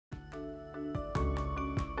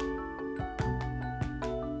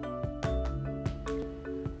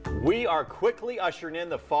We are quickly ushering in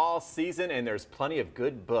the fall season, and there's plenty of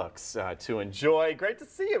good books to enjoy. Great to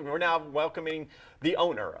see you. We're now welcoming the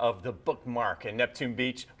owner of the BookMark in Neptune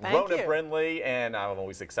Beach, Rona Brinlee, and I'm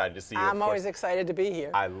always excited to see you. I'm always excited to be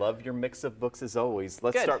here. I love your mix of books as always.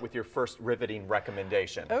 Let's start with your first riveting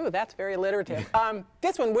recommendation. Oh, that's very alliterative.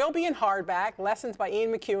 This one will be in hardback, Lessons by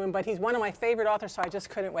Ian McEwan, but he's one of my favorite authors, so I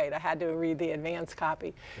just couldn't wait. I had to read the advanced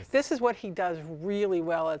copy. This is what he does really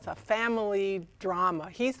well. It's a family drama.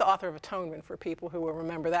 He's the author of Atonement, for people who will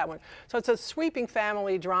remember that one. So it's a sweeping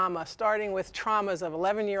family drama, starting with traumas of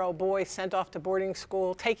 11-year-old boy sent off to boarding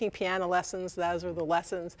school, taking piano lessons. Those are the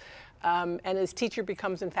lessons. And his teacher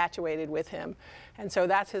becomes infatuated with him. And so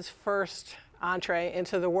that's his first entree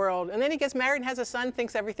into the world. And then he gets married and has a son,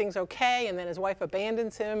 thinks everything's okay, and then his wife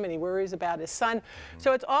abandons him and he worries about his son.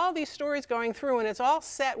 So it's all these stories going through, and it's all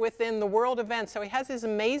set within the world events. So he has this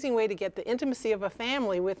amazing way to get the intimacy of a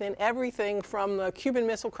family within everything from the Cuban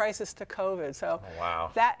Missile Crisis to COVID. So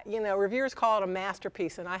that, you know, reviewers call it a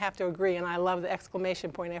masterpiece, and I have to agree, and I love the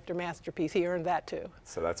exclamation point after masterpiece. He earned that too.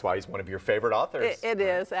 So that's why he's one of your favorite authors. It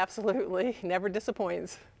is, absolutely. Never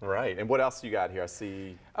disappoints. Right. And what else you got here? I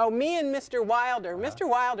see. Oh, Me and Mr. Wilder. Mr.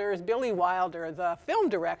 Wilder is Billy Wilder, the film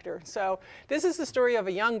director. So this is the story of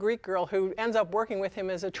a young Greek girl who ends up working with him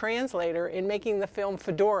as a translator in making the film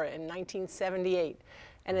Fedora in 1978.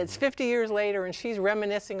 And it's 50 years later, and she's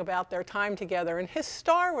reminiscing about their time together. And his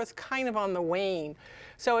star was kind of on the wane.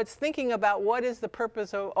 So it's thinking about what is the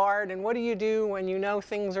purpose of art, and what do you do when you know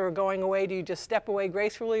things are going away? Do you just step away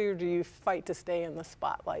gracefully, or do you fight to stay in the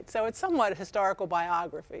spotlight? So it's somewhat a historical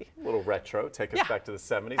biography. A little retro. Take us back to the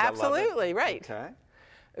 70s. Absolutely, I love it. right. Okay.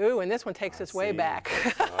 Ooh, and this one takes us way back.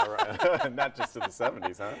 All right. Not just to the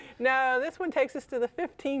 70s, huh? No, this one takes us to the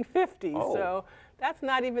 1550s. Oh. So that's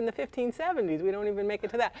not even the 1570s. We don't even make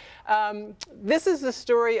it to that. This is the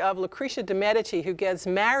story of Lucretia de Medici, who gets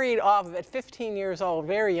married off at 15 years old,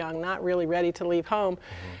 very young, not really ready to leave home.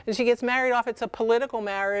 And she gets married off. It's a political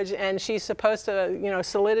marriage, and she's supposed to, you know,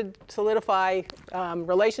 solidify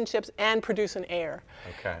relationships and produce an heir.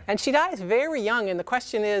 Okay. And she dies very young, and the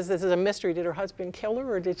question is, this is a mystery, did her husband kill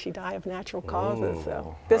her, or did she die of natural causes?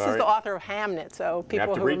 So this is the author of Hamnet, so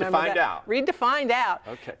people who remember that. Read to find out. Read to find out.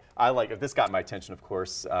 Okay. I like it. This got my attention, of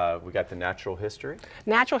course. We got the natural history.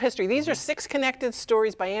 Natural history. These are 6 connected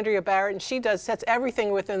stories by Andrea Barrett, and she sets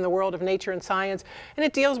everything within the world of nature and science, and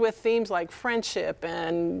it deals with themes like friendship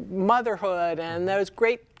and motherhood and those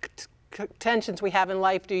great tensions we have in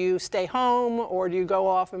life. Do you stay home, or do you go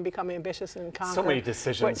off and become ambitious and conquer? So many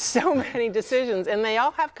decisions. So many decisions, and they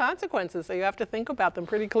all have consequences, so you have to think about them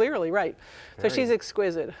pretty clearly, right? So she's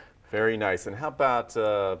exquisite. Very nice. And how about,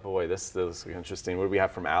 boy, this is interesting. What do we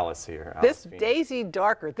have from Alice here? This Daisy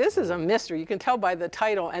Darker. This is a mystery. You can tell by the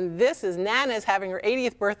title. And this is Nana's having her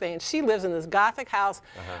 80th birthday, and she lives in this Gothic house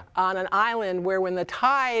on an island where, when the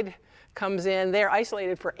tide comes in, they're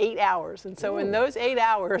isolated for 8 hours. And so in those 8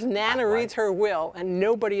 hours, Nana reads her will, and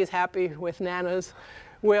nobody is happy with Nana's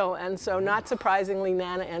will. And so, not surprisingly,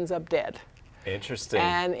 Nana ends up dead. Interesting.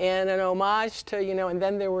 And in an homage to, you know, and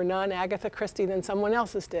then there were none, Agatha Christie, then someone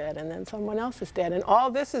else is dead, and then someone else is dead. And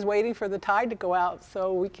all this is waiting for the tide to go out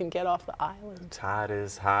so we can get off the island. The tide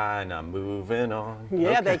is high and I'm moving on.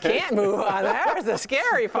 Yeah, they can't move on. There's the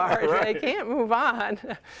scary part. They can't move on.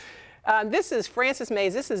 This is Frances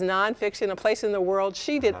Mays. This is nonfiction, A Place in the World.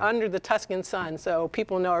 She did Under the Tuscan Sun, so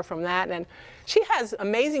people know her from that. And she has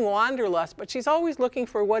amazing wanderlust, but she's always looking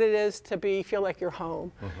for what it is to feel like you're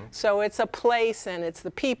home. So it's a place, and it's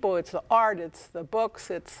the people, it's the art, it's the books,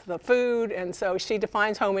 it's the food, and so she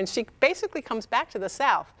defines home, and she basically comes back to the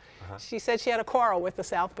South. She said she had a quarrel with the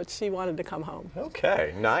South, but she wanted to come home.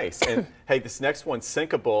 Okay, nice. And hey, this next one's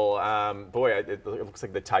Sinkable. Boy, it looks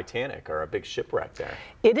like the Titanic, or a big shipwreck there.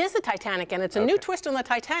 It is the Titanic, and it's a new twist on the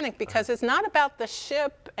Titanic, because it's not about the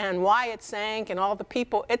ship and why it sank and all the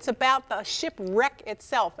people. It's about the shipwreck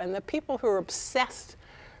itself and the people who are obsessed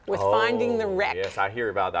with finding the wreck. Yes, I read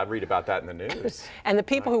about that in the news. And the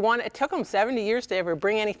people who wanted, it took them 70 years to ever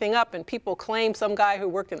bring anything up, and people claim, some guy who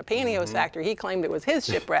worked in a pantyhose factory, he claimed it was his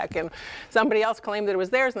shipwreck, and somebody else claimed that it was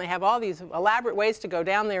theirs, and they have all these elaborate ways to go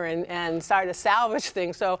down there and start to salvage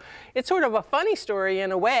things. So it's sort of a funny story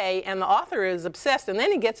in a way, and the author is obsessed, and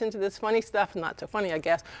then he gets into this funny stuff, not so funny, I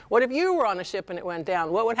guess. What if you were on a ship and it went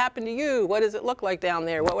down? What would happen to you? What does it look like down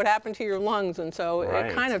there? What would happen to your lungs? And so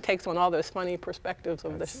it kind of takes on all those funny perspectives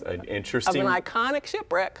of the That's interesting. Of an iconic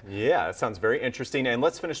shipwreck. Yeah, that sounds very interesting. And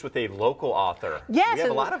let's finish with a local author. Yes. We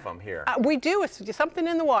have a lot of them here. We do. It's something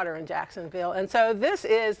in the water in Jacksonville. And so this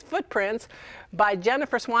is Footprints by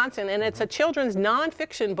Jennifer Swanson, and it's a children's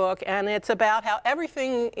nonfiction book, and it's about how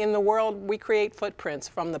everything in the world we create footprints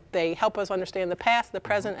from. They help us understand the past, the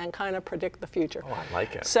present, and kind of predict the future. Oh, I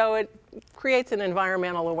like it. So it creates an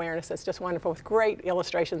environmental awareness that's just wonderful with great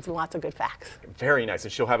illustrations and lots of good facts. Very nice.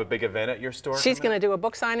 And she'll have a big event at your store? She's going to do a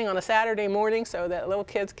book signing on a Saturday morning so that little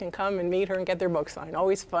kids can come and meet her and get their book signed.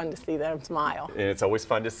 Always fun to see them smile. And it's always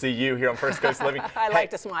fun to see you here on First Coast Living. I like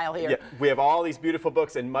to smile here. Yeah, we have all these beautiful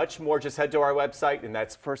books and much more. Just head to our website, and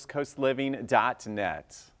that's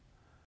firstcoastliving.net.